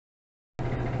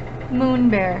Moon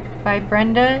Bear by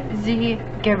Brenda Z.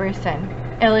 Guiberson,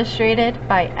 illustrated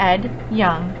by Ed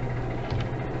Young.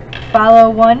 Follow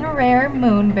one rare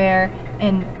moon bear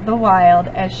in the wild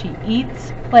as she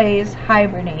eats, plays,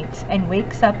 hibernates, and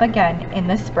wakes up again in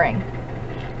the spring.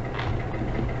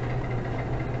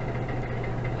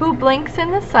 Who blinks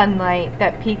in the sunlight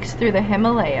that peeks through the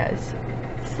Himalayas?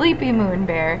 Sleepy moon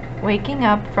bear, waking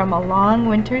up from a long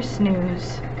winter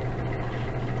snooze.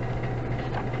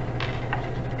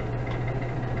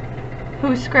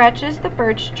 Who scratches the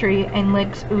birch tree and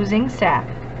licks oozing sap?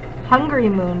 Hungry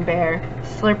moon bear,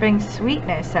 slurping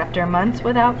sweetness after months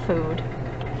without food.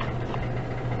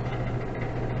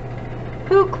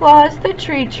 Who claws the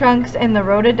tree trunks in the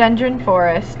rhododendron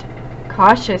forest?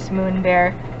 Cautious moon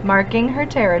bear, marking her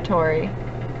territory.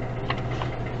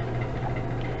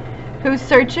 Who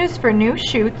searches for new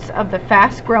shoots of the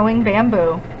fast-growing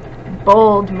bamboo?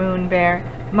 Bold moon bear,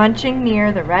 munching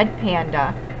near the red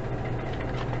panda.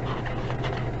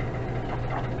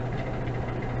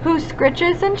 Who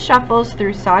scritches and shuffles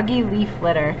through soggy leaf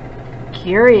litter?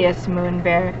 Curious moon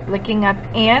bear, licking up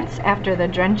ants after the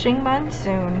drenching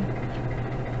monsoon.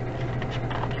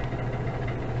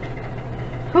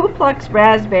 Who plucks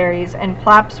raspberries and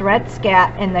plops red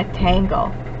scat in the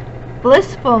tangle?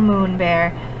 Blissful moon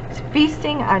bear,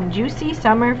 feasting on juicy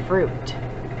summer fruit.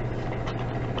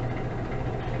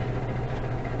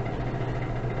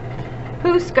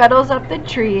 Who scuttles up the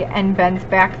tree and bends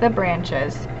back the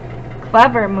branches?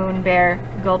 Clever moon bear,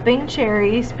 gulping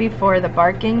cherries before the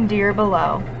barking deer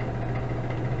below.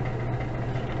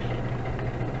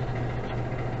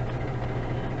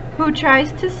 Who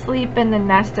tries to sleep in the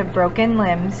nest of broken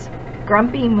limbs?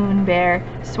 Grumpy moon bear,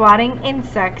 swatting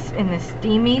insects in the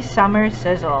steamy summer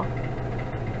sizzle.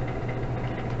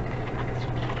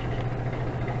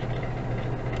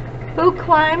 Who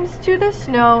climbs to the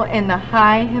snow in the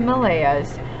high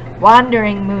Himalayas?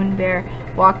 Wandering moon bear,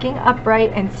 walking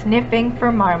upright and sniffing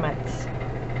for marmots.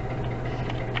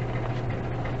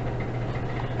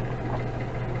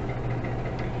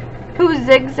 Who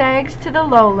zigzags to the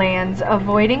lowlands,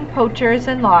 avoiding poachers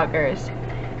and loggers?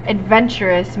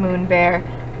 Adventurous moon bear,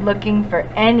 looking for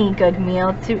any good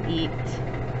meal to eat.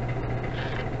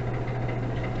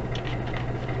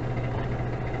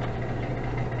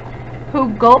 Who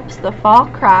gulps the fall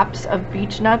crops of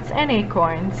beechnuts and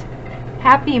acorns?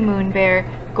 Happy moon bear,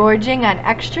 gorging on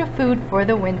extra food for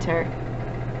the winter.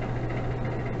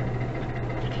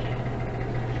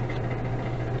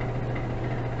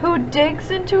 Who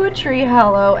digs into a tree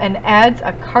hollow and adds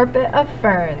a carpet of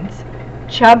ferns?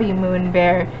 Chubby moon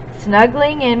bear,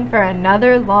 snuggling in for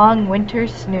another long winter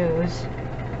snooze.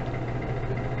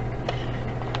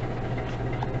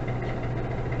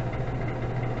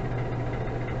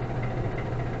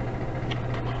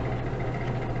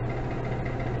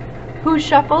 Who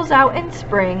shuffles out in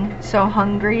spring, so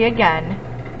hungry again?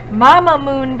 Mama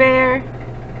moon bear.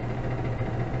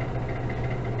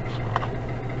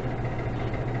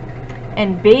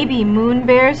 And baby moon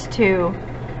bears too.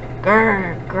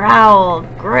 Grr, growl,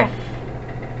 griff.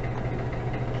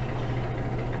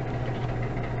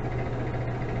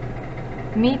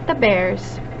 Meet the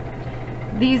bears.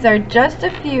 These are just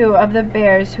a few of the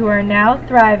bears who are now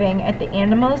thriving at the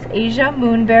Animals Asia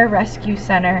Moon Bear Rescue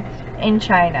Center in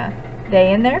China.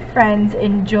 They and their friends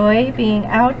enjoy being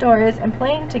outdoors and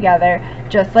playing together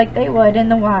just like they would in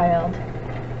the wild.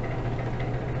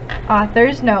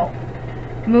 Author's note: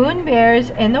 moon bears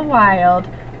in the wild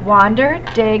wander,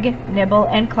 dig, nibble,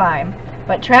 and climb.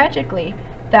 But tragically,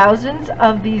 thousands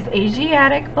of these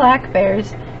Asiatic black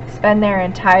bears spend their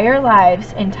entire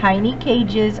lives in tiny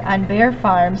cages on bear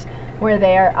farms where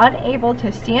they are unable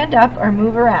to stand up or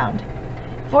move around.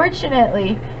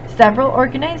 Fortunately, several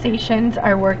organizations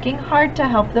are working hard to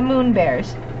help the moon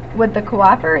bears. With the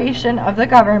cooperation of the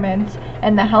governments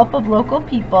and the help of local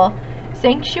people,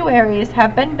 sanctuaries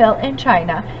have been built in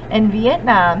China and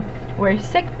Vietnam where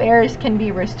sick bears can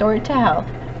be restored to health,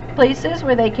 places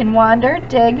where they can wander,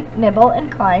 dig, nibble,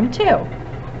 and climb too.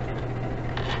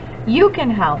 You can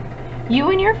help. You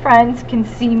and your friends can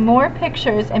see more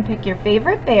pictures and pick your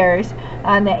favorite bears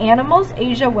on the Animals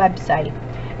Asia website.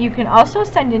 You can also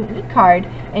send an e-card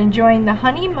and join the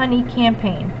Honey Money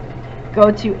campaign.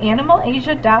 Go to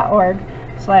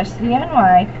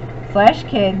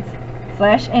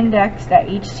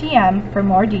animalasia.org/cny/kids/index.htm for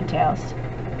more details.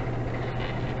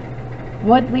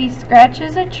 Woodley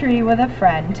scratches a tree with a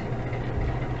friend.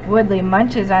 Woodley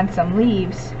munches on some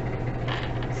leaves.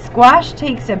 Squash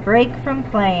takes a break from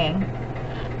playing.